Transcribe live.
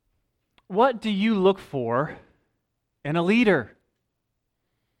What do you look for in a leader?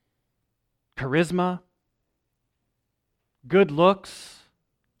 Charisma? Good looks?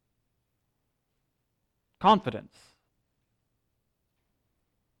 Confidence?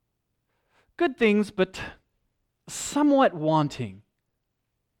 Good things, but somewhat wanting.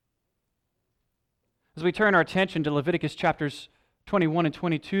 As we turn our attention to Leviticus chapters 21 and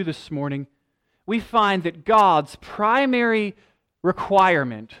 22 this morning, we find that God's primary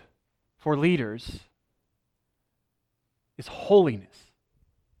requirement for leaders is holiness.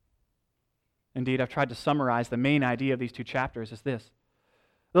 Indeed, I've tried to summarize the main idea of these two chapters as this.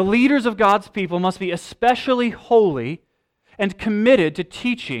 The leaders of God's people must be especially holy and committed to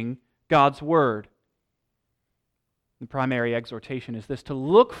teaching God's Word. The primary exhortation is this: to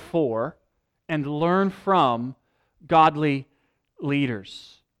look for and learn from godly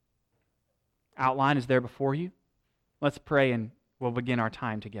leaders. Outline is there before you. Let's pray and we'll begin our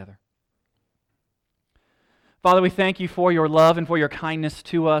time together. Father, we thank you for your love and for your kindness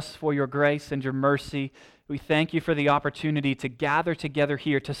to us, for your grace and your mercy. We thank you for the opportunity to gather together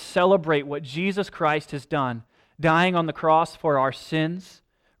here to celebrate what Jesus Christ has done, dying on the cross for our sins,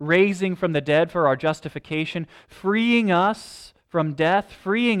 raising from the dead for our justification, freeing us from death,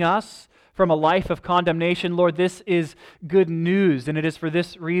 freeing us from a life of condemnation. Lord, this is good news, and it is for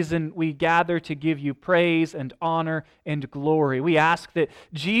this reason we gather to give you praise and honor and glory. We ask that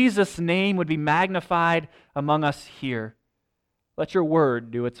Jesus' name would be magnified among us here. Let your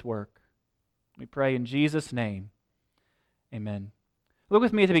word do its work. We pray in Jesus' name. Amen. Look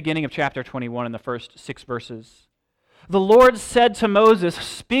with me at the beginning of chapter 21 in the first 6 verses. The Lord said to Moses,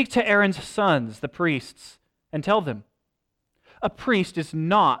 "Speak to Aaron's sons, the priests, and tell them, a priest is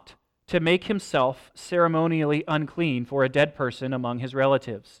not to make himself ceremonially unclean for a dead person among his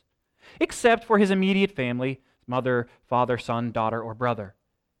relatives, except for his immediate family, mother, father, son, daughter, or brother.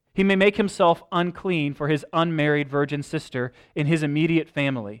 He may make himself unclean for his unmarried virgin sister in his immediate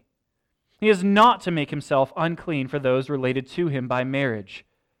family. He is not to make himself unclean for those related to him by marriage,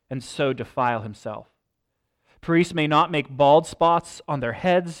 and so defile himself. Priests may not make bald spots on their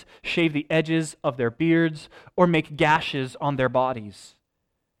heads, shave the edges of their beards, or make gashes on their bodies.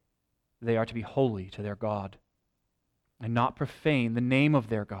 They are to be holy to their God, and not profane the name of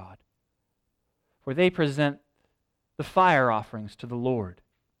their God. For they present the fire offerings to the Lord,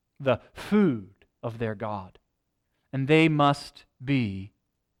 the food of their God, and they must be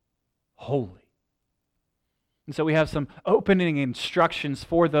holy." And so we have some opening instructions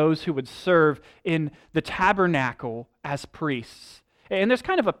for those who would serve in the tabernacle as priests. And there's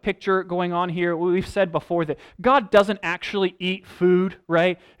kind of a picture going on here. We've said before that God doesn't actually eat food,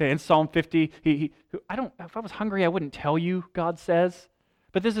 right? In Psalm 50, if I was hungry, I wouldn't tell you, God says.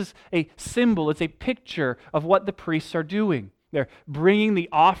 But this is a symbol, it's a picture of what the priests are doing. They're bringing the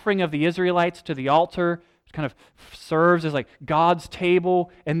offering of the Israelites to the altar. It kind of serves as like God's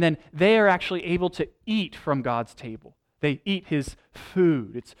table, and then they are actually able to eat from God's table. They eat his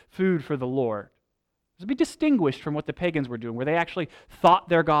food. It's food for the Lord. To be distinguished from what the pagans were doing, where they actually thought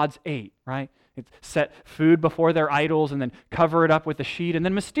their gods ate, right? It's set food before their idols and then cover it up with a sheet, and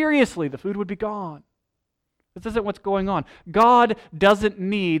then mysteriously the food would be gone. This isn't what's going on. God doesn't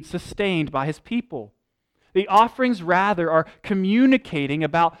need sustained by his people. The offerings rather are communicating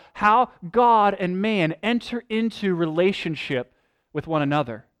about how God and man enter into relationship with one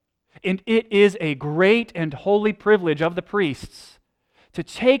another. And it is a great and holy privilege of the priests to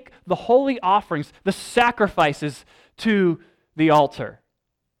take the holy offerings, the sacrifices, to the altar.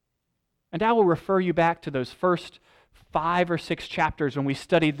 And I will refer you back to those first 5 or 6 chapters when we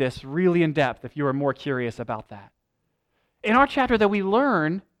studied this really in depth, if you are more curious about that. In our chapter, that we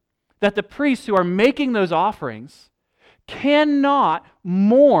learn that the priests who are making those offerings cannot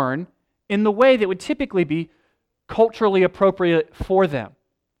mourn in the way that would typically be culturally appropriate for them,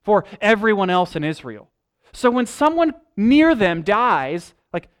 for everyone else in Israel. So when someone near them dies,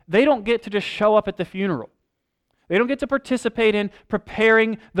 like, they don't get to just show up at the funeral. They don't get to participate in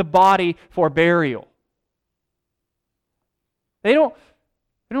preparing the body for burial. They don't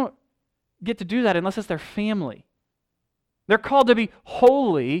get to do that unless it's their family. They're called to be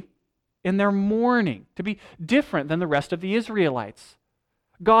holy in their mourning, to be different than the rest of the Israelites.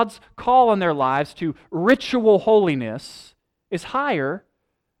 God's call on their lives to ritual holiness is higher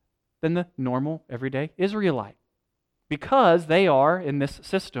than the normal, everyday Israelite, because they are, in this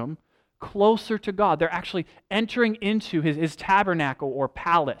system, closer to God. They're actually entering into his tabernacle or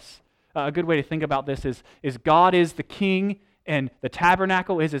palace. A good way to think about this is God is the king, and the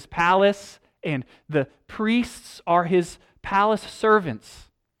tabernacle is his palace, and the priests are his palace servants.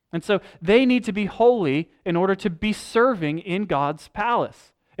 And so they need to be holy in order to be serving in God's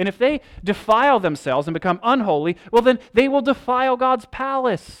palace. And if they defile themselves and become unholy, well, then they will defile God's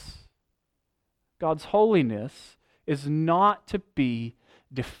palace. God's holiness is not to be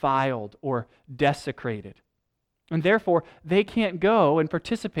defiled or desecrated. And therefore, they can't go and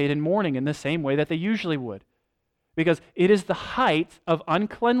participate in mourning in the same way that they usually would. Because it is the height of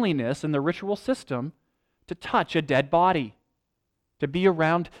uncleanliness in the ritual system to touch a dead body, to be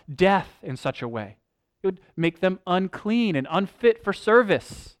around death in such a way. It would make them unclean and unfit for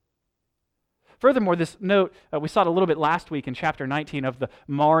service. Furthermore, this note, we saw it a little bit last week in chapter 19 of the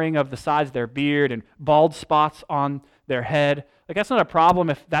marring of the sides of their beard and bald spots on their head. Like, that's not a problem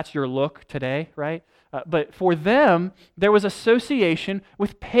if that's your look today, right? But for them, there was association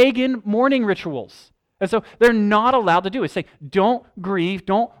with pagan mourning rituals. And so they're not allowed to do it. Say, don't grieve,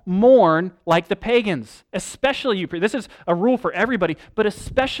 don't mourn like the pagans, especially you priests. This is a rule for everybody, but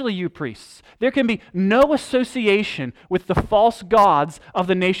especially you priests. There can be no association with the false gods of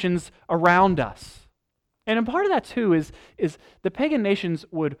the nations around us. And a part of that too is the pagan nations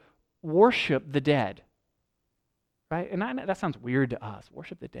would worship the dead. Right? And that sounds weird to us,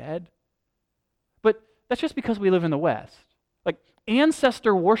 worship the dead. But that's just because we live in the West. Like,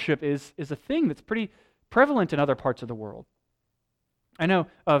 ancestor worship is a thing that's pretty prevalent in other parts of the world. I know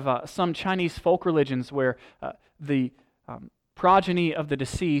of some Chinese folk religions where the progeny of the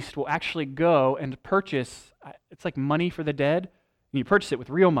deceased will actually go and purchase, it's like money for the dead, and you purchase it with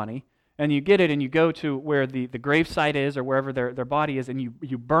real money, and you get it and you go to where the gravesite is or wherever their body is, and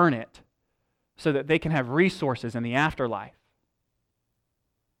you burn it so that they can have resources in the afterlife.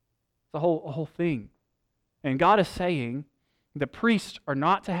 It's a whole thing. And God is saying the priests are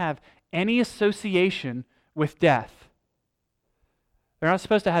not to have any association with death. They're not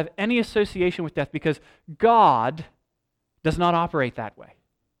supposed to have any association with death because God does not operate that way.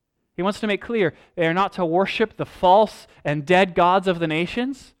 He wants to make clear they are not to worship the false and dead gods of the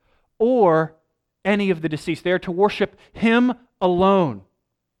nations or any of the deceased. They are to worship Him alone.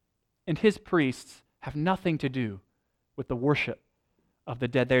 And His priests have nothing to do with the worship of the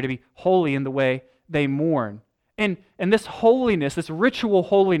dead. They are to be holy in the way they mourn. And this holiness, this ritual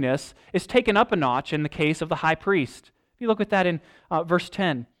holiness, is taken up a notch in the case of the high priest. If you look at that in verse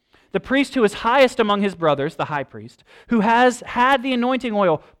 10. The priest who is highest among his brothers, the high priest, who has had the anointing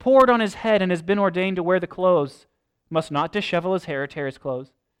oil poured on his head and has been ordained to wear the clothes, must not dishevel his hair or tear his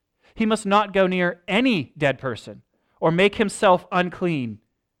clothes. He must not go near any dead person or make himself unclean,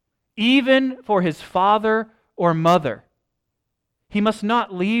 even for his father or mother. He must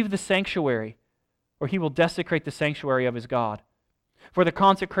not leave the sanctuary, or he will desecrate the sanctuary of his God. For the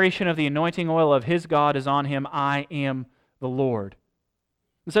consecration of the anointing oil of his God is on him. I am the Lord.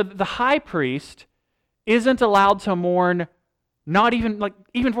 And so the high priest isn't allowed to mourn, not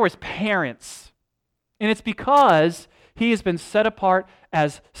even for his parents. And it's because he has been set apart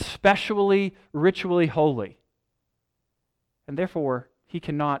as specially, ritually holy. And therefore, he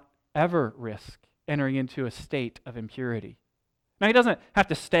cannot ever risk entering into a state of impurity. Now, he doesn't have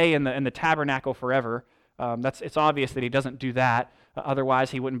to stay in the tabernacle forever. It's obvious that he doesn't do that. Otherwise,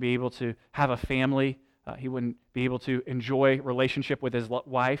 he wouldn't be able to have a family. He wouldn't be able to enjoy relationship with his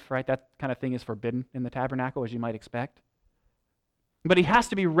wife, right? That kind of thing is forbidden in the tabernacle, as you might expect. But he has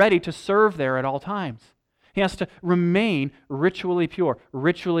to be ready to serve there at all times. He has to remain ritually pure,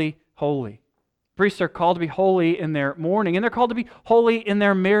 ritually holy. Priests are called to be holy in their mourning, and they're called to be holy in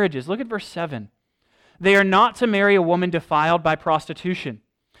their marriages. Look at verse 7. They are not to marry a woman defiled by prostitution.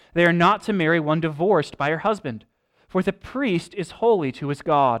 They are not to marry one divorced by her husband. For the priest is holy to his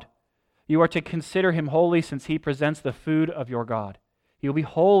God. You are to consider him holy since he presents the food of your God. He will be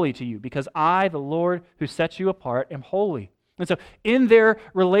holy to you because I, the Lord who sets you apart, am holy. And so in their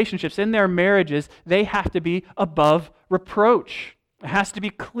relationships, in their marriages, they have to be above reproach. It has to be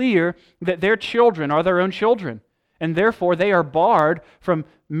clear that their children are their own children. And therefore, they are barred from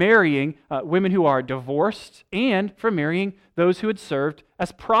marrying women who are divorced and from marrying those who had served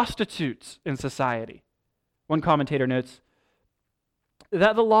as prostitutes in society. One commentator notes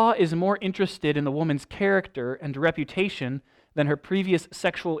that the law is more interested in the woman's character and reputation than her previous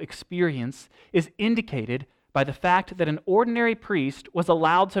sexual experience is indicated by the fact that an ordinary priest was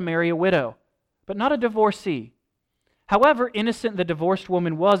allowed to marry a widow, but not a divorcee. However innocent the divorced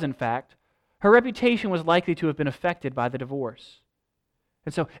woman was, in fact, her reputation was likely to have been affected by the divorce.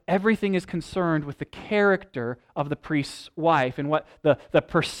 And so everything is concerned with the character of the priest's wife and what the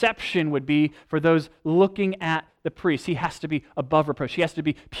perception would be for those looking at the priest. He has to be above reproach. He has to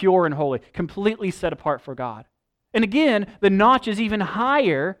be pure and holy, completely set apart for God. And again, the notch is even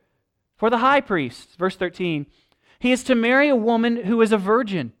higher for the high priest. Verse 13, he is to marry a woman who is a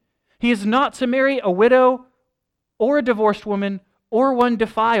virgin. He is not to marry a widow or a divorced woman or one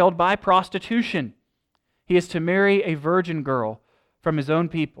defiled by prostitution. He is to marry a virgin girl from his own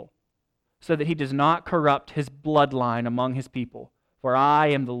people, so that he does not corrupt his bloodline among his people. For I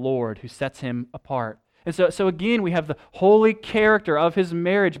am the Lord who sets him apart. And so again, we have the holy character of his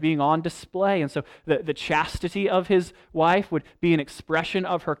marriage being on display. And so the chastity of his wife would be an expression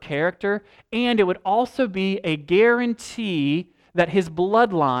of her character, and it would also be a guarantee that his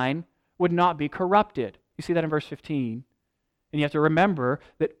bloodline would not be corrupted. You see that in verse 15. And you have to remember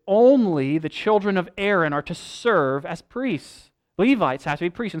that only the children of Aaron are to serve as priests. Levites have to be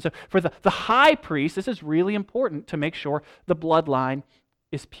priests. And so for the high priest, this is really important to make sure the bloodline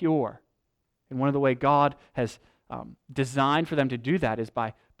is pure. And one of the ways God has designed for them to do that is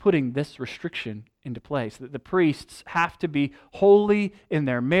by putting this restriction into place. That the priests have to be holy in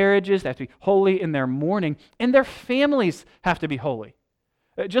their marriages, they have to be holy in their mourning, and their families have to be holy.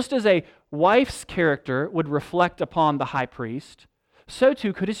 Just as a wife's character would reflect upon the high priest, so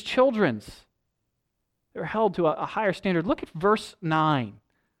too could his children's. They're held to a higher standard. Look at verse 9.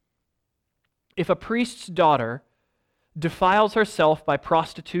 If a priest's daughter defiles herself by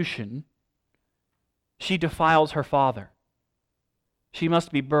prostitution, she defiles her father. She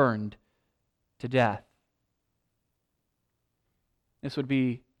must be burned to death. This would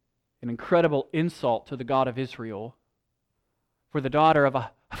be an incredible insult to the God of Israel for the daughter of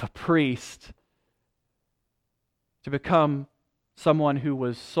a priest to become someone who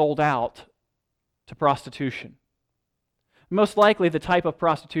was sold out to prostitution. Most likely the type of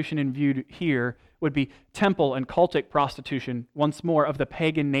prostitution in view here would be temple and cultic prostitution, once more, of the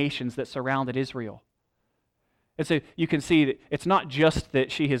pagan nations that surrounded Israel. And so you can see that it's not just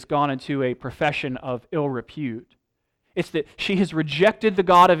that she has gone into a profession of ill repute. It's that she has rejected the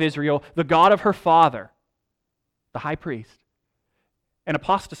God of Israel, the God of her father, the high priest, and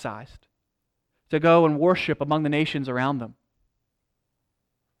apostatized to go and worship among the nations around them.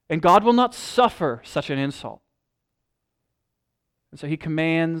 And God will not suffer such an insult. And so he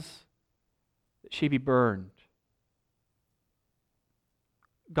commands that she be burned.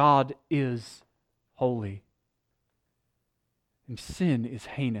 God is holy, and sin is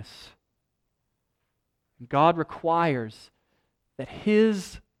heinous. And God requires that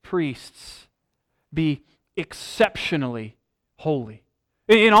his priests be exceptionally holy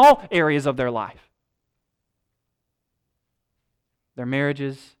in all areas of their life. Their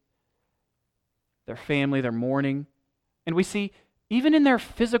marriages, their family, their mourning. And we see even in their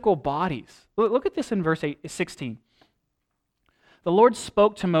physical bodies. Look at this in verse 16. The Lord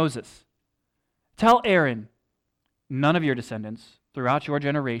spoke to Moses, "Tell Aaron, none of your descendants throughout your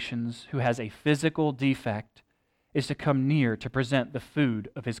generations who has a physical defect is to come near to present the food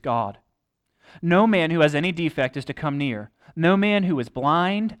of his God. No man who has any defect is to come near. No man who is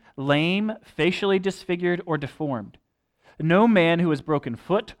blind, lame, facially disfigured, or deformed. No man who has broken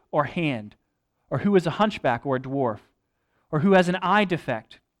foot or hand, or who is a hunchback or a dwarf, or who has an eye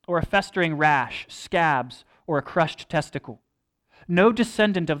defect, or a festering rash, scabs, or a crushed testicle. No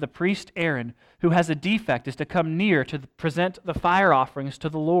descendant of the priest Aaron who has a defect is to come near to present the fire offerings to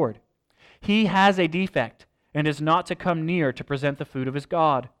the Lord. He has a defect and is not to come near to present the food of his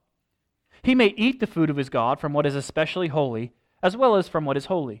God. He may eat the food of his God from what is especially holy, as well as from what is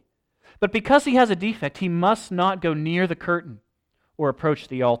holy. But because he has a defect, he must not go near the curtain or approach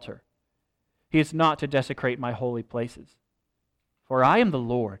the altar. He is not to desecrate my holy places. For I am the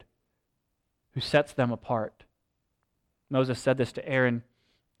Lord who sets them apart." Moses said this to Aaron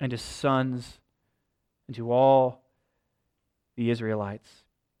and his sons and to all the Israelites.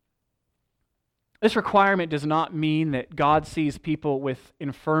 This requirement does not mean that God sees people with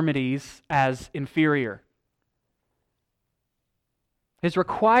infirmities as inferior. His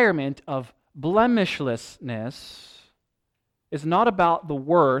requirement of blemishlessness is not about the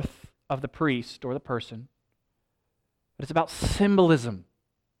worth of the priest or the person, but it's about symbolism.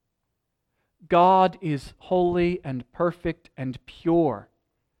 God is holy and perfect and pure.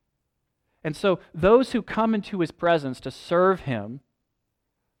 And so those who come into his presence to serve him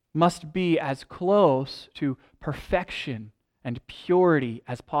must be as close to perfection and purity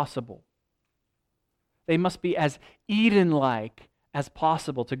as possible. They must be as Eden-like as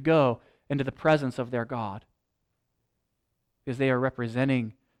possible to go into the presence of their God, because they are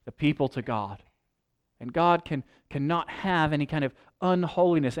representing the people to God. And God cannot have any kind of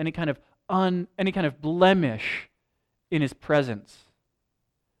unholiness, any kind of blemish in his presence.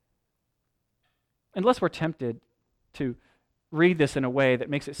 Unless we're tempted to read this in a way that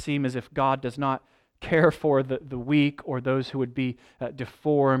makes it seem as if God does not care for the weak or those who would be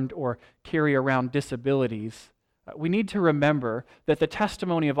deformed or carry around disabilities, we need to remember that the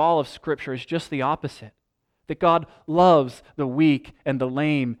testimony of all of Scripture is just the opposite. that God loves the weak and the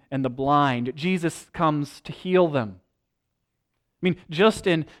lame and the blind. Jesus comes to heal them. I mean, just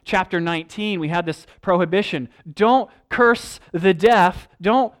in chapter 19, we had this prohibition. Don't curse the deaf.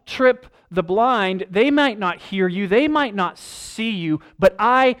 Don't trip the blind. They might not hear you. They might not see you, but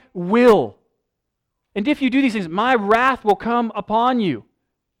I will. And if you do these things, my wrath will come upon you.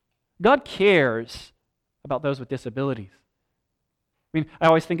 God cares about those with disabilities. I mean, I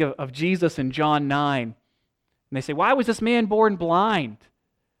always think of Jesus in John 9. And they say, why was this man born blind?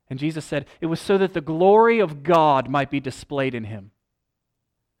 And Jesus said, it was so that the glory of God might be displayed in him.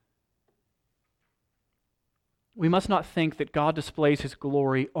 We must not think that God displays his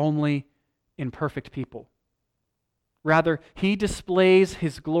glory only in perfect people. Rather, he displays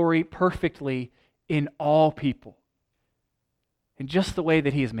his glory perfectly in all people, in just the way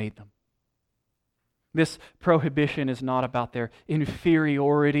that he has made them. This prohibition is not about their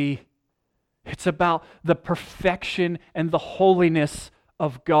inferiority. It's about the perfection and the holiness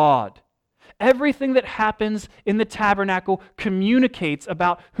of God. Everything that happens in the tabernacle communicates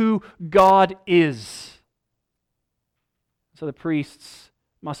about who God is. So the priests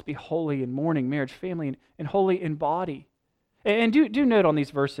must be holy in mourning, marriage, family, and holy in body. And do note on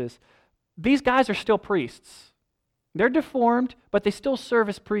these verses, these guys are still priests. They're deformed, but they still serve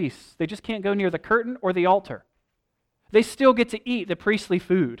as priests. They just can't go near the curtain or the altar. They still get to eat the priestly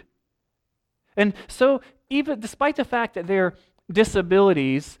food. And so, even despite the fact that their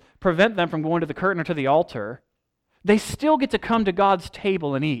disabilities prevent them from going to the curtain or to the altar, they still get to come to God's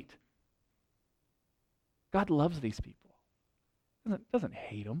table and eat. God loves these people. Doesn't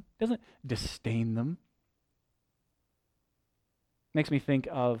hate them, doesn't disdain them. Makes me think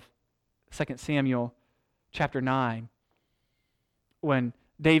of 2 Samuel chapter 9, when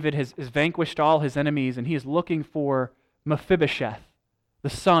David has vanquished all his enemies and he is looking for Mephibosheth, the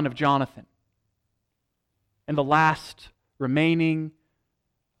son of Jonathan, and the last remaining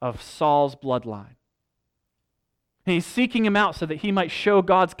of Saul's bloodline. And he's seeking him out so that he might show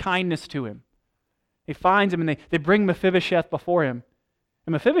God's kindness to him. He finds him and they bring Mephibosheth before him.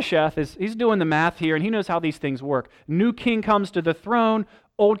 And Mephibosheth, he's doing the math here and he knows how these things work. New king comes to the throne,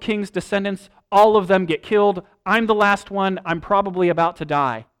 old king's descendants, all of them get killed. I'm the last one. I'm probably about to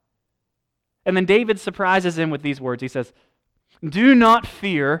die. And then David surprises him with these words. He says, do not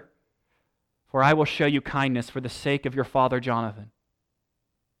fear, for I will show you kindness for the sake of your father Jonathan.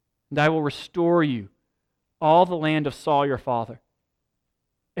 And I will restore you all the land of Saul your father.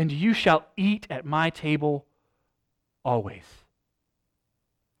 And you shall eat at my table always.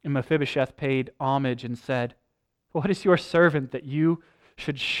 And Mephibosheth paid homage and said, what is your servant that you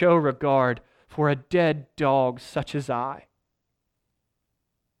should show regard for a dead dog such as I?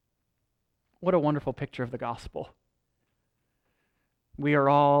 What a wonderful picture of the gospel. We are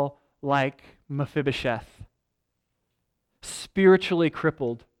all like Mephibosheth, spiritually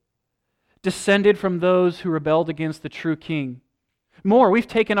crippled, descended from those who rebelled against the true king. More, we've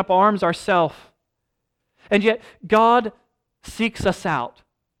taken up arms ourselves. And yet God seeks us out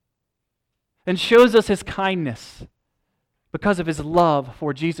and shows us his kindness because of his love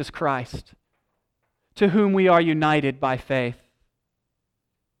for Jesus Christ, to whom we are united by faith.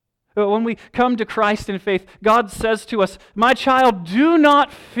 When we come to Christ in faith, God says to us, my child, do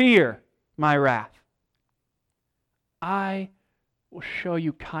not fear my wrath. I will show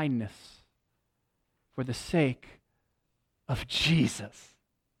you kindness for the sake of Jesus.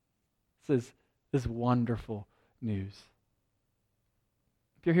 This is wonderful news.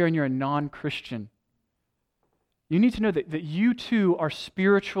 If you're here and you're a non-Christian, you need to know that you too are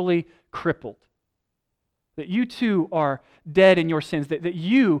spiritually crippled. That you too are dead in your sins. That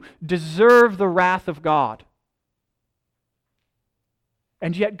you deserve the wrath of God.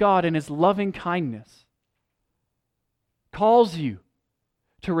 And yet God, in his loving kindness, calls you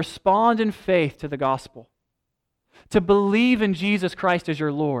to respond in faith to the gospel, to believe in Jesus Christ as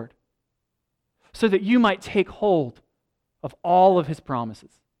your Lord, so that you might take hold of all of his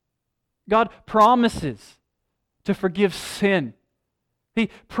promises. God promises to forgive sin. He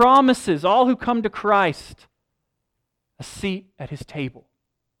promises all who come to Christ a seat at his table.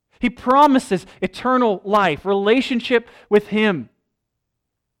 He promises eternal life, relationship with him.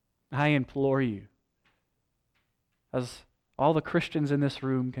 I implore you, as all the Christians in this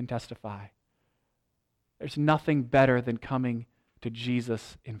room can testify, there's nothing better than coming to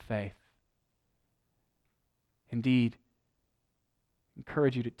Jesus in faith. Indeed, I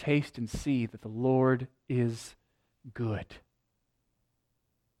encourage you to taste and see that the Lord is good.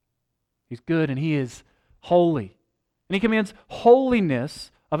 He's good and he is holy. And he commands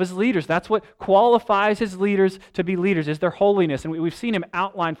holiness of his leaders. That's what qualifies his leaders to be leaders, is their holiness. And we've seen him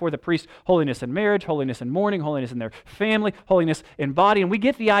outline for the priest holiness in marriage, holiness in mourning, holiness in their family, holiness in body. And we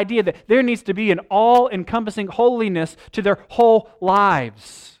get the idea that there needs to be an all-encompassing holiness to their whole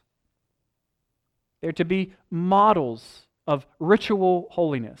lives. They're to be models of ritual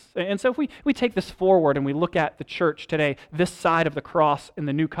holiness. And so if we take this forward and we look at the church today, this side of the cross in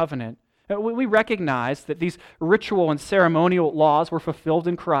the new covenant, we recognize that these ritual and ceremonial laws were fulfilled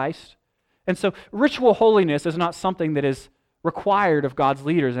in Christ. And so ritual holiness is not something that is required of God's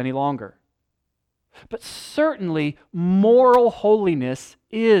leaders any longer. But certainly moral holiness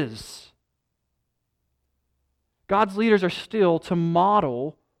is. God's leaders are still to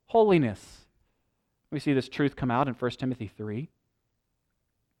model holiness. We see this truth come out in 1 Timothy 3.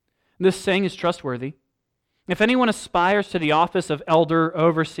 This saying is trustworthy. If anyone aspires to the office of elder,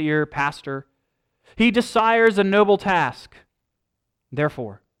 overseer, pastor, he desires a noble task.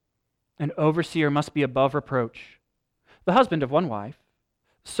 Therefore, an overseer must be above reproach, the husband of one wife,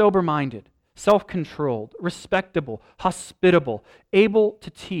 sober-minded, self-controlled, respectable, hospitable, able to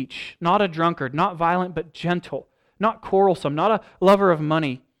teach, not a drunkard, not violent but gentle, not quarrelsome, not a lover of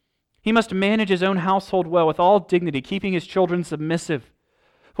money. He must manage his own household well with all dignity, keeping his children submissive.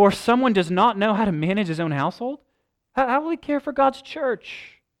 For if someone does not know how to manage his own household, how will he care for God's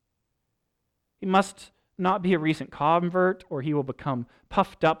church? He must not be a recent convert, or he will become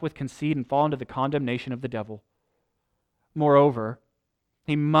puffed up with conceit and fall into the condemnation of the devil. Moreover,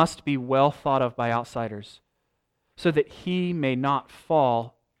 he must be well thought of by outsiders, so that he may not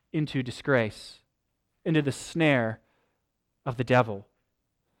fall into disgrace, into the snare of the devil.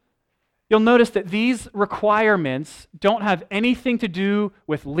 You'll notice that these requirements don't have anything to do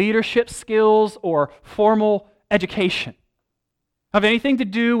with leadership skills or formal education. Have anything to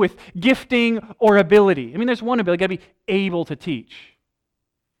do with gifting or ability. I mean, there's one ability, you got to be able to teach.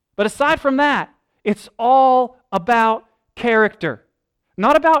 But aside from that, it's all about character.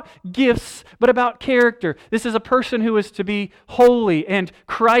 Not about gifts, but about character. This is a person who is to be holy and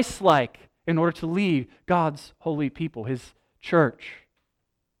Christ-like in order to lead God's holy people, His church.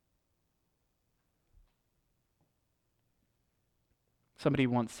 Somebody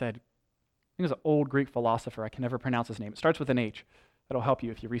once said, I think it was an old Greek philosopher, I can never pronounce his name. It starts with an H. That'll help you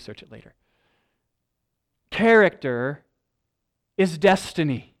if you research it later. Character is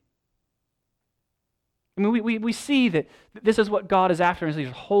destiny. I mean, we see that this is what God is after, is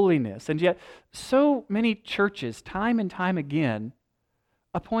holiness. And yet, so many churches, time and time again,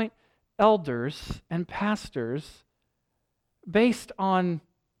 appoint elders and pastors based on,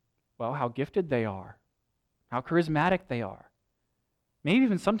 well, how gifted they are, how charismatic they are. Maybe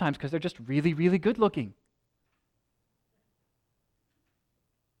even sometimes because they're just really, really good looking.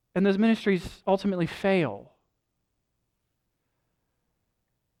 And those ministries ultimately fail.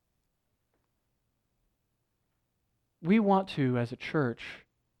 We want to, as a church,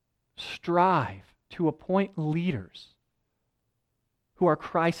 strive to appoint leaders who are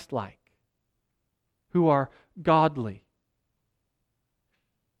Christ-like, who are godly,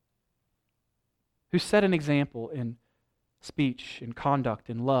 who set an example in speech and conduct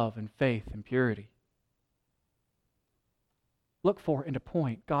and love and faith and purity. Look for and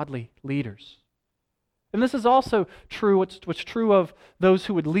appoint godly leaders. And this is also true, what's true of those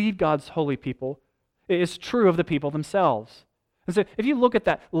who would lead God's holy people is true of the people themselves. And so if you look at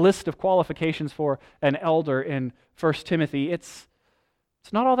that list of qualifications for an elder in 1 Timothy, it's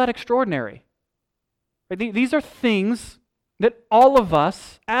not all that extraordinary. Right? These are things that all of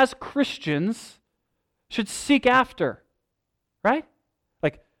us as Christians should seek after. Right?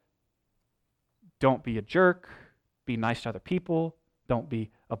 Like, don't be a jerk, be nice to other people, don't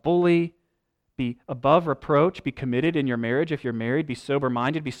be a bully, be above reproach, be committed in your marriage if you're married, be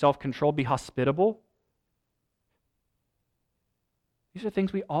sober-minded, be self-controlled, be hospitable. These are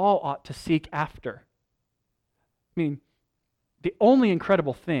things we all ought to seek after. I mean, the only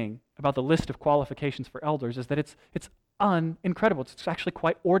incredible thing about the list of qualifications for elders is that it's unincredible. It's actually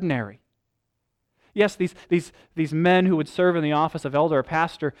quite ordinary. Yes, these men who would serve in the office of elder or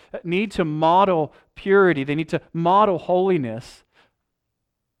pastor need to model purity. They need to model holiness.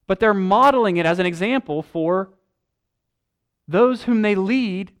 But they're modeling it as an example for those whom they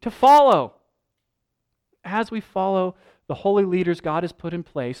lead to follow. As we follow the holy leaders God has put in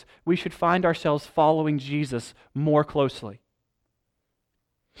place, we should find ourselves following Jesus more closely.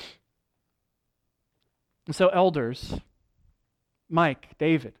 And so elders, Mike,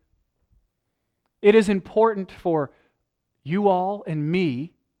 David, it is important for you all and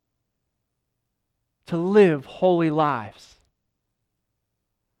me to live holy lives.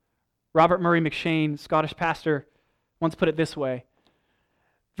 Robert Murray McShane, Scottish pastor, once put it this way: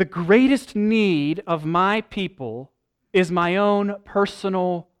 the greatest need of my people is my own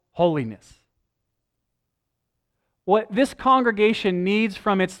personal holiness. What this congregation needs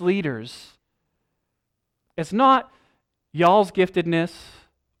from its leaders is not y'all's giftedness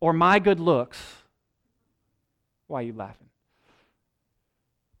or my good looks. Why are you laughing?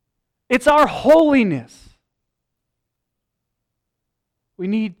 It's our holiness. We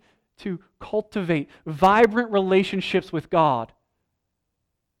need to cultivate vibrant relationships with God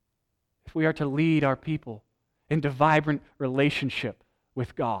if we are to lead our people into vibrant relationship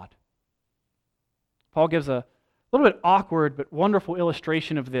with God. Paul gives a little bit awkward but wonderful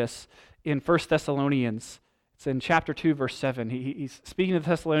illustration of this in 1 Thessalonians. It's in chapter 2, verse 7. He's speaking to the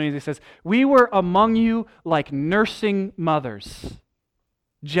Thessalonians. He says, "We were among you like nursing mothers,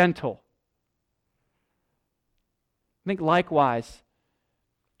 gentle." I think likewise,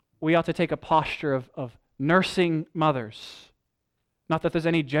 we ought to take a posture of nursing mothers. Not that there's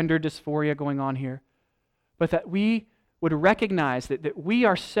any gender dysphoria going on here, but that we would recognize that we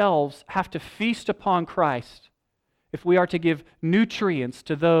ourselves have to feast upon Christ if we are to give nutrients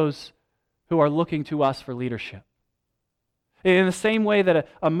to those who are looking to us for leadership. In the same way that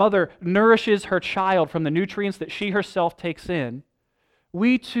a mother nourishes her child from the nutrients that she herself takes in,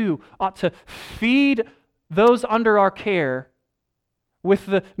 we too ought to feed those under our care with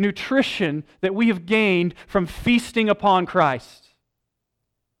the nutrition that we have gained from feasting upon Christ.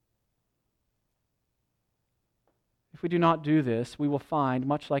 If we do not do this, we will find,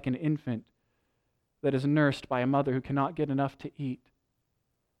 much like an infant that is nursed by a mother who cannot get enough to eat,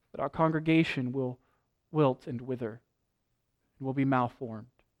 that our congregation will wilt and wither and will be malformed.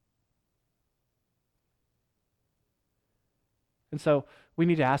 And so we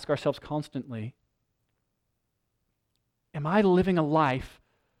need to ask ourselves constantly, am I living a life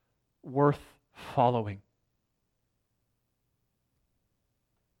worth following?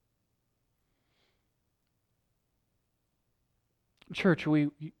 Church, we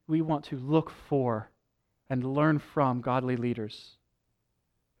want to look for and learn from godly leaders.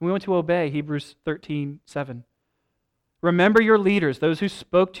 We want to obey Hebrews 13:7. Remember your leaders, those who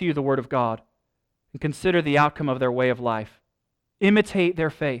spoke to you the word of God, and consider the outcome of their way of life. Imitate their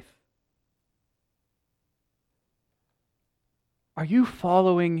faith. Are you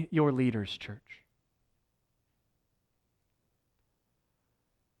following your leaders, church?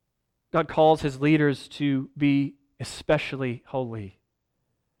 God calls his leaders to be especially holy.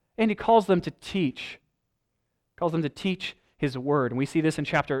 And he calls them to teach. He calls them to teach his word. And we see this in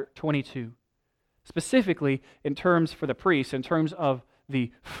chapter 22. Specifically in terms for the priests, in terms of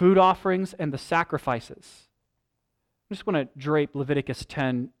the food offerings and the sacrifices. I'm just going to drape Leviticus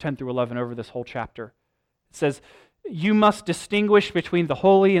 10 through 11 over this whole chapter. It says, "You must distinguish between the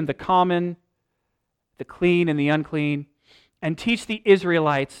holy and the common, the clean and the unclean, and teach the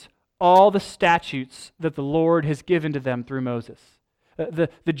Israelites all the statutes that the Lord has given to them through Moses."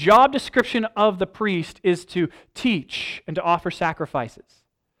 The job description of the priest is to teach and to offer sacrifices.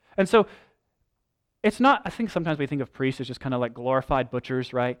 And so it's not, I think sometimes we think of priests as just kind of like glorified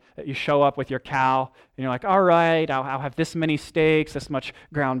butchers, right? You show up with your cow, and you're like, all right, I'll have this many steaks, this much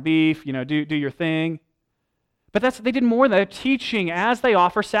ground beef, do your thing. But they did more than that. They're teaching as they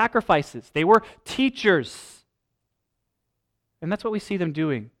offer sacrifices. They were teachers. And that's what we see them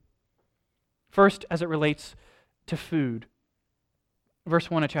doing. First, as it relates to food.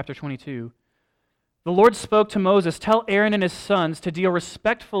 Verse 1 of chapter 22. "The Lord spoke to Moses, 'Tell Aaron and his sons to deal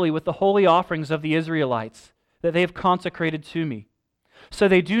respectfully with the holy offerings of the Israelites that they have consecrated to me, so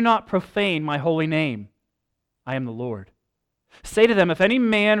they do not profane my holy name. I am the Lord. Say to them, if any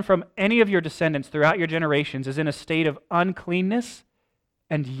man from any of your descendants throughout your generations is in a state of uncleanness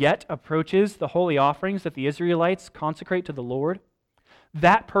and yet approaches the holy offerings that the Israelites consecrate to the Lord,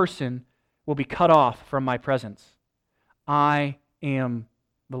 that person will be cut off from my presence. I am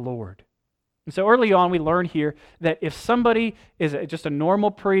the Lord.'" And so early on we learn here that if somebody is just a normal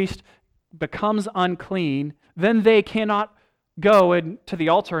priest, becomes unclean, then they cannot go to the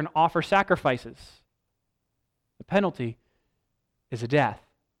altar and offer sacrifices. The penalty is a death.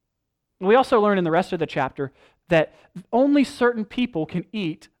 And we also learn in the rest of the chapter that only certain people can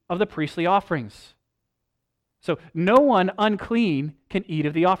eat of the priestly offerings. So no one unclean can eat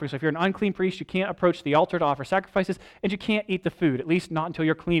of the offering. So if you're an unclean priest, you can't approach the altar to offer sacrifices, and you can't eat the food, at least not until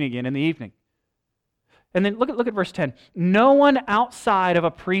you're clean again in the evening. And then look at verse 10. "No one outside of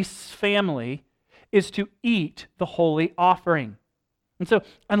a priest's family is to eat the holy offering." And so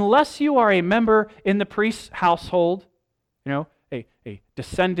unless you are a member in the priest's household, a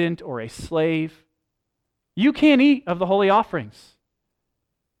descendant or a slave, you can't eat of the holy offerings.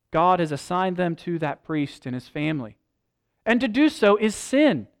 God has assigned them to that priest and his family. And to do so is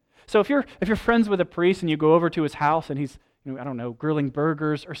sin. So if you're friends with a priest and you go over to his house and he's, I don't know, grilling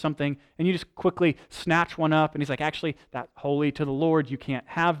burgers or something, and you just quickly snatch one up and he's like, actually, that's holy to the Lord. You can't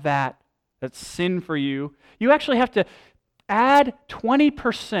have that. That's sin for you. You actually have to add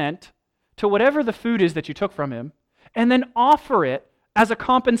 20% to whatever the food is that you took from him and then offer it as a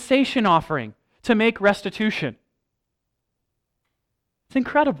compensation offering to make restitution. It's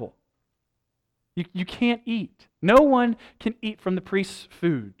incredible. You can't eat. No one can eat from the priest's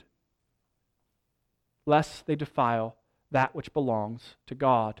food lest they defile that which belongs to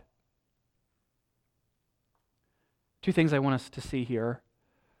God. Two things I want us to see here.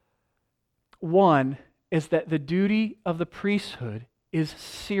 One is that the duty of the priesthood is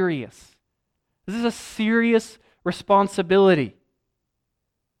serious. This is a serious responsibility.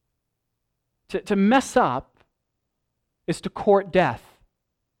 To mess up is to court death.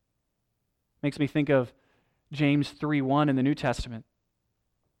 Makes me think of James 3:1 in the New Testament.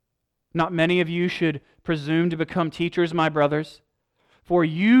 Not many of you should presume to become teachers, my brothers, for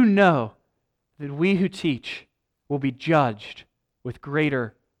you know that we who teach will be judged with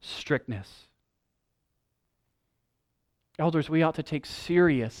greater strictness. Elders, we ought to take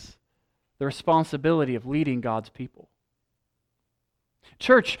serious the responsibility of leading God's people.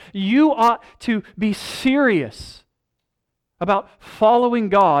 Church, you ought to be serious about following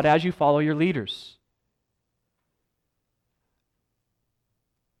God as you follow your leaders.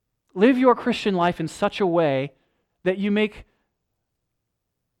 Live your Christian life in such a way that you make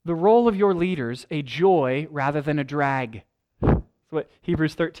the role of your leaders a joy rather than a drag. That's what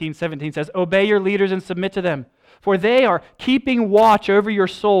Hebrews 13:17 says. Obey your leaders and submit to them, for they are keeping watch over your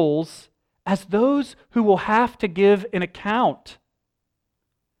souls as those who will have to give an account.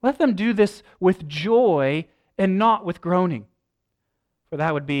 Let them do this with joy and not with groaning, for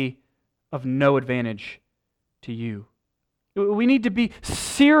that would be of no advantage to you. We need to be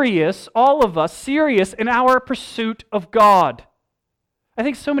serious, all of us, serious in our pursuit of God. I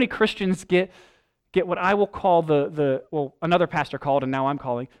think so many Christians get what I will call another pastor called, and now I'm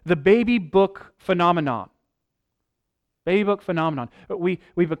calling, the baby book phenomenon. Baby book phenomenon. We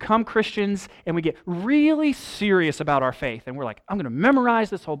become Christians and we get really serious about our faith. And we're like, I'm going to memorize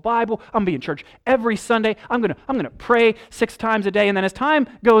this whole Bible. I'm going to be in church every Sunday. I'm going to pray 6 times a day. And then as time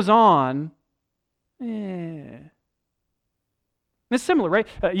goes on, It's similar, right?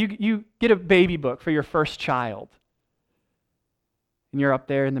 You get a baby book for your first child. And you're up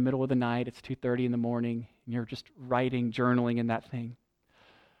there in the middle of the night. It's 2:30 in the morning. And you're just writing, journaling in that thing.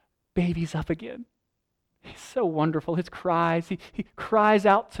 Baby's up again. He's so wonderful. His cries, he cries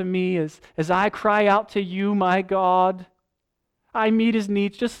out to me as I cry out to you, my God. I meet his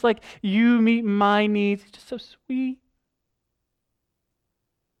needs just like you meet my needs. He's just so sweet.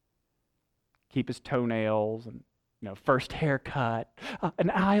 Keep his toenails and, first haircut, an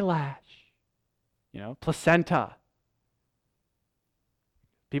eyelash, placenta.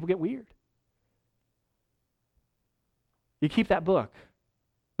 People get weird. You keep that book.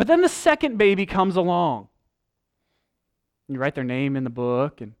 But then the second baby comes along. You write their name in the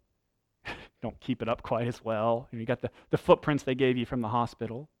book and don't keep it up quite as well. You got the footprints they gave you from the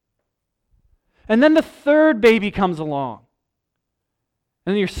hospital. And then the third baby comes along.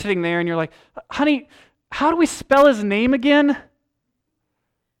 And then you're sitting there and you're like, honey, how do we spell his name again?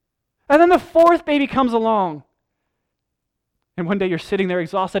 And then the fourth baby comes along. And one day you're sitting there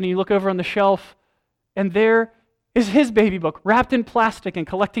exhausted and you look over on the shelf and there is his baby book wrapped in plastic and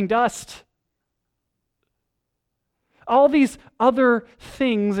collecting dust. All these other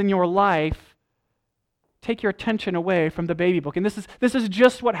things in your life take your attention away from the baby book. And this is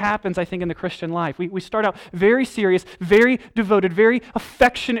just what happens, I think, in the Christian life. We start out very serious, very devoted, very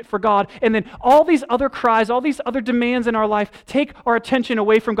affectionate for God, and then all these other cries, all these other demands in our life take our attention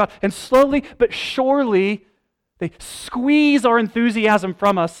away from God. And slowly but surely, they squeeze our enthusiasm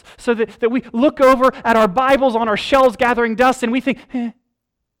from us so that we look over at our Bibles on our shelves gathering dust and we think,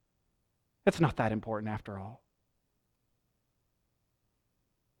 that's not that important after all.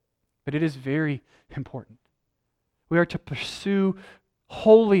 But it is very important. We are to pursue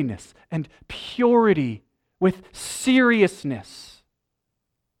holiness and purity with seriousness.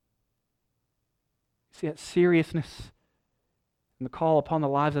 See that seriousness and the call upon the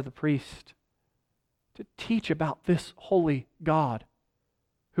lives of the priest to teach about this holy God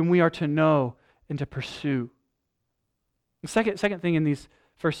whom we are to know and to pursue. The second thing in these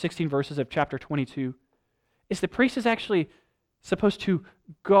first 16 verses of chapter 22 is the priest is actually supposed to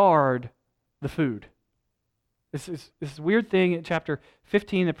guard the food. This weird thing in chapter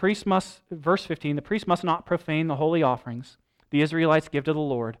 15, verse 15, the priest must not profane the holy offerings the Israelites give to the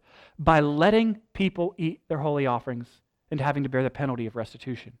Lord by letting people eat their holy offerings and having to bear the penalty of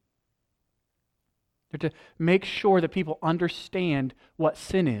restitution. They're to make sure that people understand what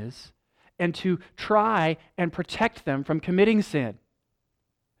sin is and to try and protect them from committing sin.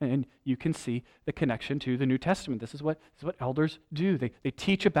 And you can see the connection to the New Testament. This is what elders do. They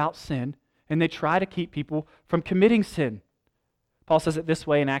teach about sin, and they try to keep people from committing sin. Paul says it this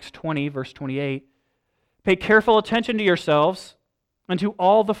way in Acts 20, verse 28. Pay careful attention to yourselves and to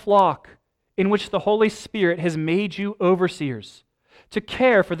all the flock in which the Holy Spirit has made you overseers, to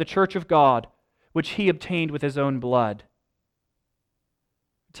care for the church of God, which he obtained with his own blood.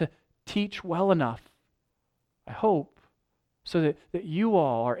 To teach well enough, I hope, so that you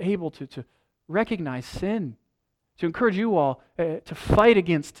all are able to recognize sin, to encourage you all to fight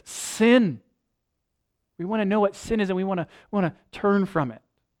against sin. We want to know what sin is, and we want to turn from it.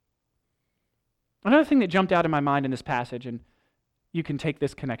 Another thing that jumped out in my mind in this passage, and you can take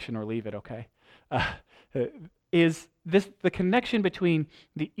this connection or leave it, okay, is the connection between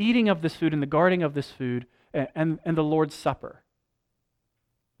the eating of this food and the guarding of this food and the Lord's Supper.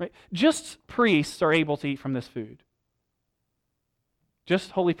 Right? Just priests are able to eat from this food.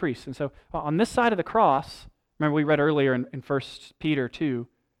 Just holy priests. And so on this side of the cross, remember we read earlier in 1 Peter 2,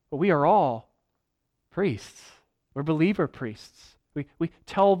 well, we are all priests. We're believer priests. We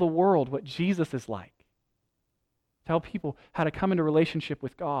tell the world what Jesus is like. Tell people how to come into relationship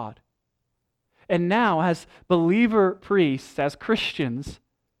with God. And now, as believer priests, as Christians,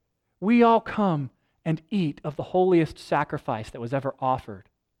 we all come and eat of the holiest sacrifice that was ever offered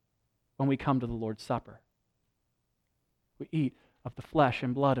when we come to the Lord's Supper. We eat of the flesh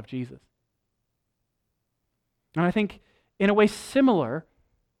and blood of Jesus. And I think in a way similar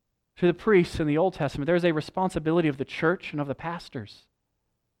to the priests in the Old Testament, there's a responsibility of the church and of the pastors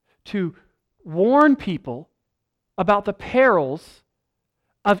to warn people about the perils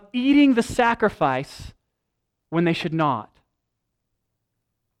of eating the sacrifice when they should not.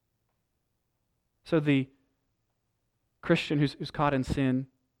 So the Christian who's caught in sin,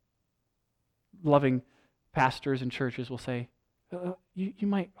 loving pastors and churches will say, you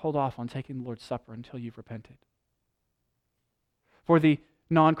might hold off on taking the Lord's Supper until you've repented. For the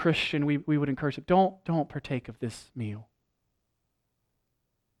non-Christian, we would encourage them, don't partake of this meal.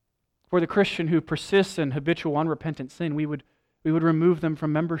 For the Christian who persists in habitual unrepentant sin, we would remove them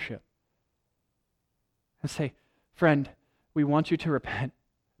from membership and say, friend, we want you to repent,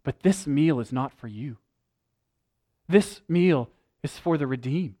 but this meal is not for you. This meal is for the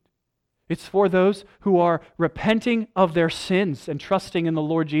redeemed. It's for those who are repenting of their sins and trusting in the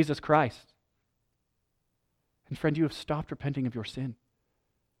Lord Jesus Christ. And friend, you have stopped repenting of your sin.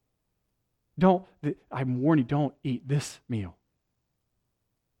 I'm warning you, don't eat this meal.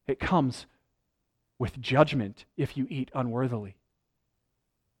 It comes with judgment if you eat unworthily.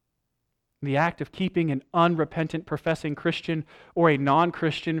 The act of keeping an unrepentant professing Christian or a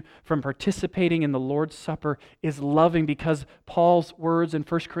non-Christian from participating in the Lord's Supper is loving, because Paul's words in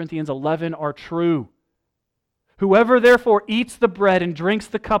 1 Corinthians 11 are true. Whoever therefore eats the bread and drinks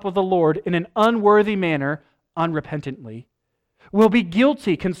the cup of the Lord in an unworthy manner, unrepentantly, will be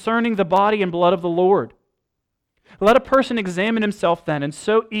guilty concerning the body and blood of the Lord. Let a person examine himself then, and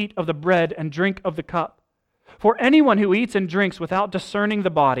so eat of the bread and drink of the cup. For anyone who eats and drinks without discerning the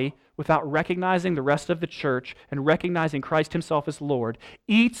body, without recognizing the rest of the church and recognizing Christ himself as Lord,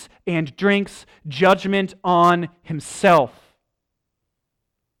 eats and drinks judgment on himself.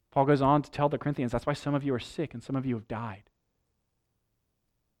 Paul goes on to tell the Corinthians, that's why some of you are sick and some of you have died.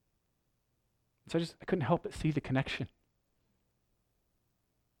 So I couldn't help but see the connection.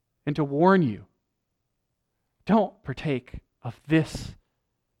 And to warn you, don't partake of this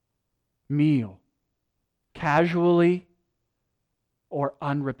meal casually or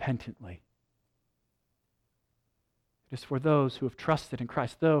unrepentantly. It is for those who have trusted in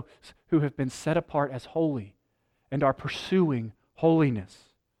Christ, those who have been set apart as holy and are pursuing holiness.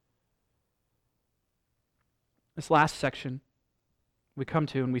 This last section we come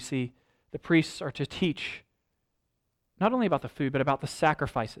to and we see the priests are to teach not only about the food, but about the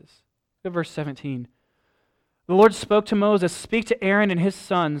sacrifices. Look at verse 17. The Lord spoke to Moses, speak to Aaron and his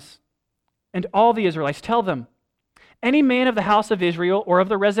sons and all the Israelites. Tell them, any man of the house of Israel or of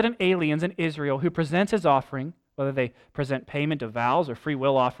the resident aliens in Israel who presents his offering, whether they present payment of vows or free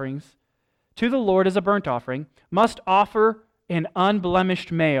will offerings, to the Lord as a burnt offering, must offer an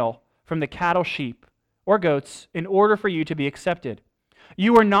unblemished male from the cattle, sheep, or goats in order for you to be accepted.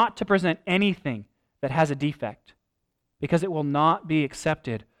 You are not to present anything that has a defect, because it will not be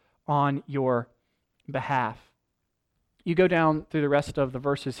accepted on your behalf. You go down through the rest of the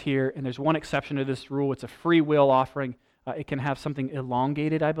verses here, and there's one exception to this rule. It's a free will offering. It can have something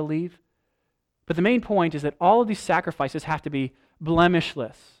elongated, I believe. But the main point is that all of these sacrifices have to be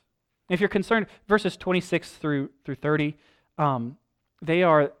blemishless. If you're concerned, verses 26 through 30, they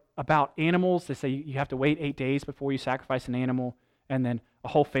are about animals. They say you have to wait 8 days before you sacrifice an animal, and then a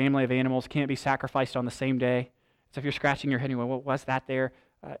whole family of animals can't be sacrificed on the same day. So if you're scratching your head, what was that there?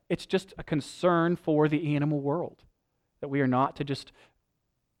 It's just a concern for the animal world, that we are not to just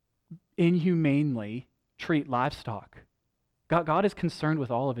inhumanely treat livestock. God is concerned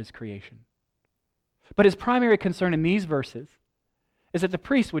with all of his creation. But his primary concern in these verses is that the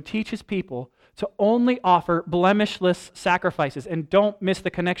priest would teach his people to only offer blemishless sacrifices. And don't miss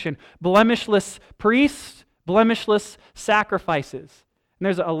the connection. Blemishless priests, blemishless sacrifices. And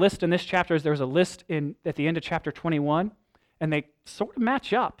there's a list in this chapter, as there's a list at the end of chapter 21, and they sort of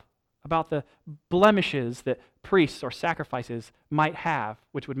match up about the blemishes that priests or sacrifices might have,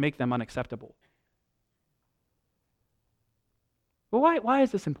 which would make them unacceptable. Well, why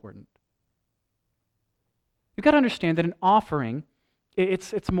is this important? You've got to understand that an offering,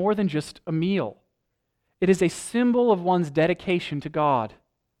 it's more than just a meal. It is a symbol of one's dedication to God.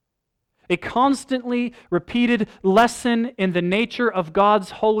 A constantly repeated lesson in the nature of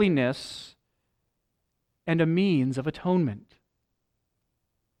God's holiness and a means of atonement.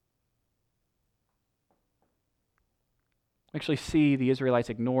 We actually see the Israelites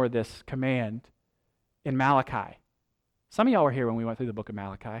ignore this command in Malachi. Some of y'all were here when we went through the book of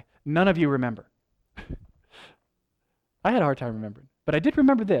Malachi. None of you remember. I had a hard time remembering, but I did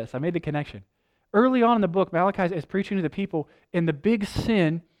remember this. I made the connection. Early on in the book, Malachi is preaching to the people, and the big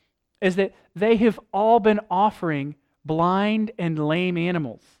sin is that they have all been offering blind and lame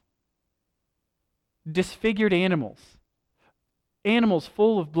animals, disfigured animals, animals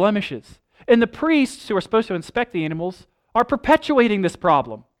full of blemishes. And the priests who are supposed to inspect the animals are perpetuating this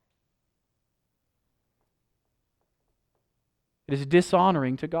problem. It is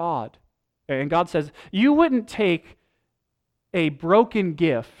dishonoring to God. And God says, you wouldn't take a broken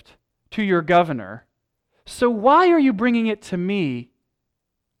gift to your governor, so why are you bringing it to me?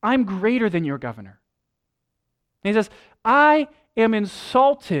 I'm greater than your governor. And he says, I am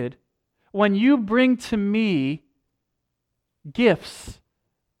insulted when you bring to me gifts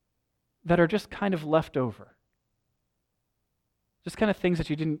that are just kind of left over. Just kind of things that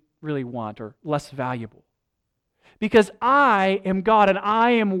you didn't really want or less valuable. Because I am God and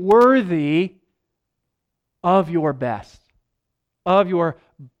I am worthy of your best, of your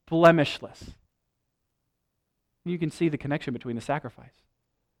blemishless. You can see the connection between the sacrifice.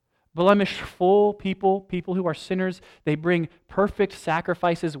 Blemish-full people who are sinners, they bring perfect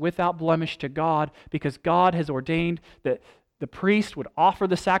sacrifices without blemish to God because God has ordained that the priest would offer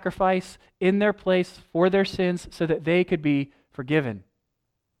the sacrifice in their place for their sins so that they could be forgiven.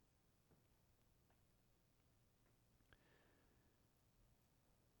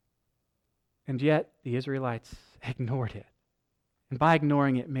 And yet, the Israelites ignored it. And by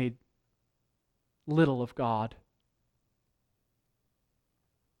ignoring it, made little of God.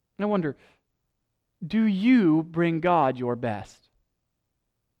 And I wonder, do you bring God your best?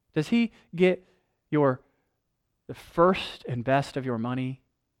 Does he get the first and best of your money?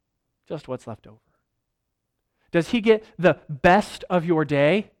 Just what's left over. Does he get the best of your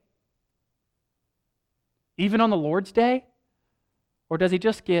day? Even on the Lord's day? Or does he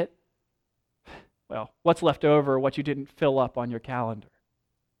just get, what's left over, what you didn't fill up on your calendar?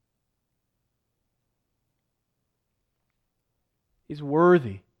 He's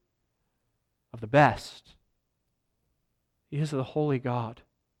worthy of the best. He is the holy God.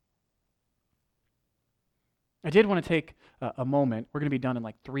 I did want to take a moment. We're going to be done in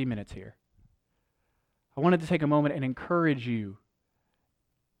like 3 minutes here. I wanted to take a moment and encourage you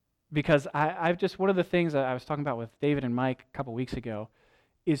because I've just, one of the things that I was talking about with David and Mike a couple weeks ago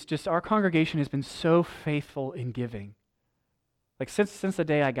is just our congregation has been so faithful in giving. Like since the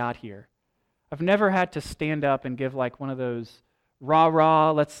day I got here, I've never had to stand up and give like one of those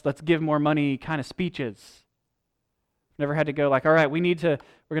rah, let's give more money kind of speeches. Never had to go like, all right, we're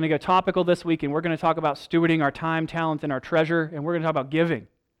going to go topical this week and we're going to talk about stewarding our time, talent, and our treasure, and we're going to talk about giving.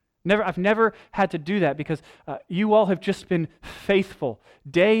 I've never had to do that because you all have just been faithful.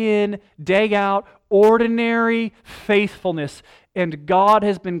 Day in, day out, ordinary faithfulness. And God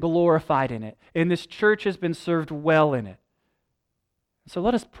has been glorified in it. And this church has been served well in it. So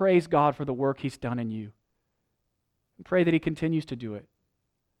let us praise God for the work he's done in you. And pray that he continues to do it.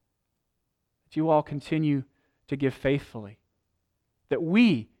 That you all continue to give faithfully. That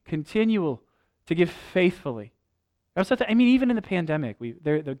we continue to give faithfully. Even in the pandemic,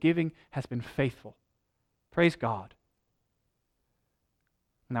 the giving has been faithful. Praise God.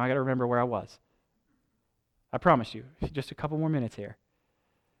 Now I got to remember where I was. I promise you, just a couple more minutes here.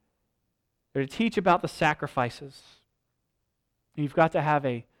 They're to teach about the sacrifices. You've got to have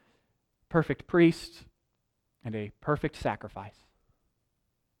a perfect priest and a perfect sacrifice.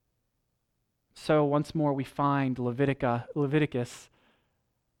 So once more we find Leviticus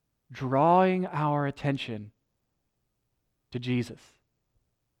drawing our attention to Jesus,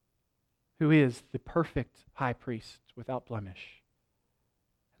 who is the perfect high priest without blemish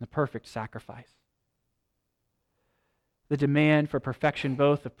and the perfect sacrifice. The demand for perfection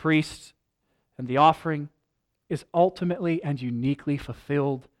both of priests and the offering is ultimately and uniquely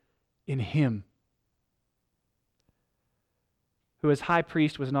fulfilled in Him, who as high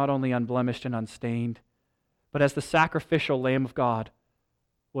priest was not only unblemished and unstained, but as the sacrificial Lamb of God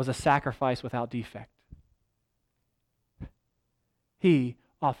was a sacrifice without defect. He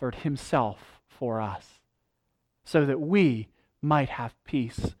offered Himself for us so that we might have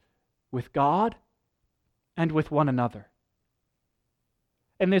peace with God and with one another.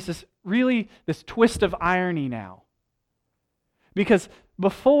 And there's this twist of irony now. Because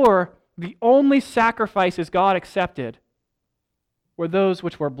before, the only sacrifices God accepted were those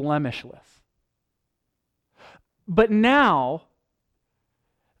which were blemishless. But now,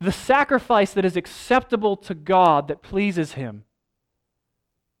 the sacrifice that is acceptable to God, that pleases Him,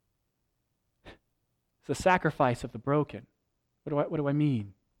 is the sacrifice of the broken. What do I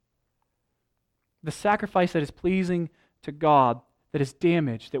mean? The sacrifice that is pleasing to God, that is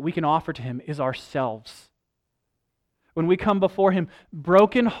damaged, that we can offer to Him, is ourselves. When we come before Him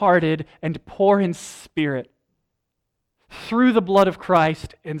broken-hearted and poor in spirit, through the blood of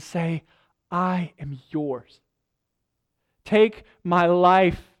Christ, and say, I am yours. Take my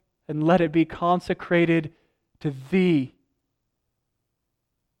life and let it be consecrated to Thee.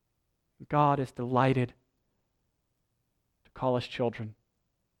 God is delighted to call us children.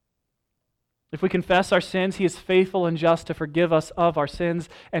 If we confess our sins, He is faithful and just to forgive us of our sins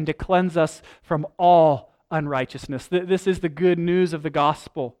and to cleanse us from all unrighteousness. This is the good news of the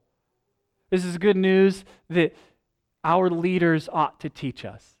gospel. This is good news that our leaders ought to teach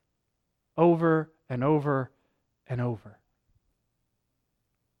us over and over and over.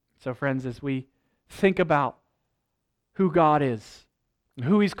 So friends, as we think about who God is and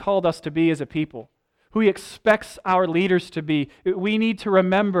who He's called us to be as a people, who He expects our leaders to be, we need to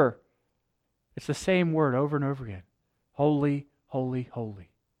remember it's the same word over and over again. Holy, holy, holy.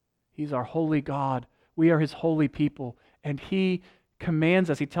 He's our holy God. We are His holy people. And He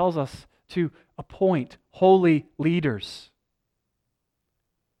commands us, He tells us to appoint holy leaders.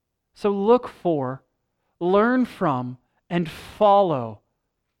 So look for, learn from, and follow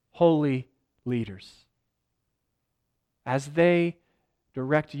holy leaders as they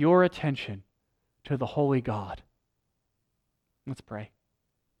direct your attention to the holy God. Let's pray.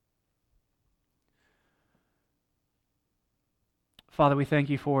 Father, we thank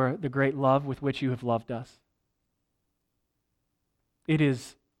You for the great love with which You have loved us. It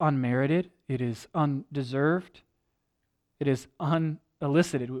is unmerited. It is undeserved. It is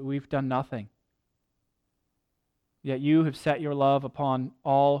unelicited. We've done nothing. Yet You have set Your love upon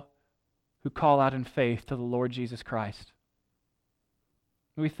all who call out in faith to the Lord Jesus Christ.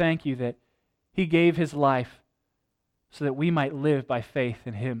 We thank You that He gave His life so that we might live by faith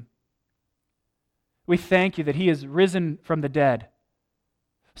in Him. We thank You that He is risen from the dead,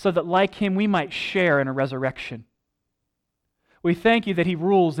 so that like Him we might share in a resurrection. We thank You that He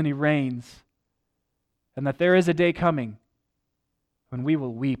rules and He reigns, and that there is a day coming when we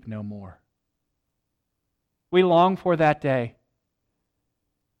will weep no more. We long for that day.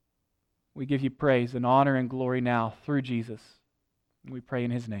 We give You praise and honor and glory now through Jesus. We pray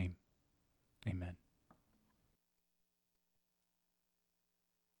in His name. Amen.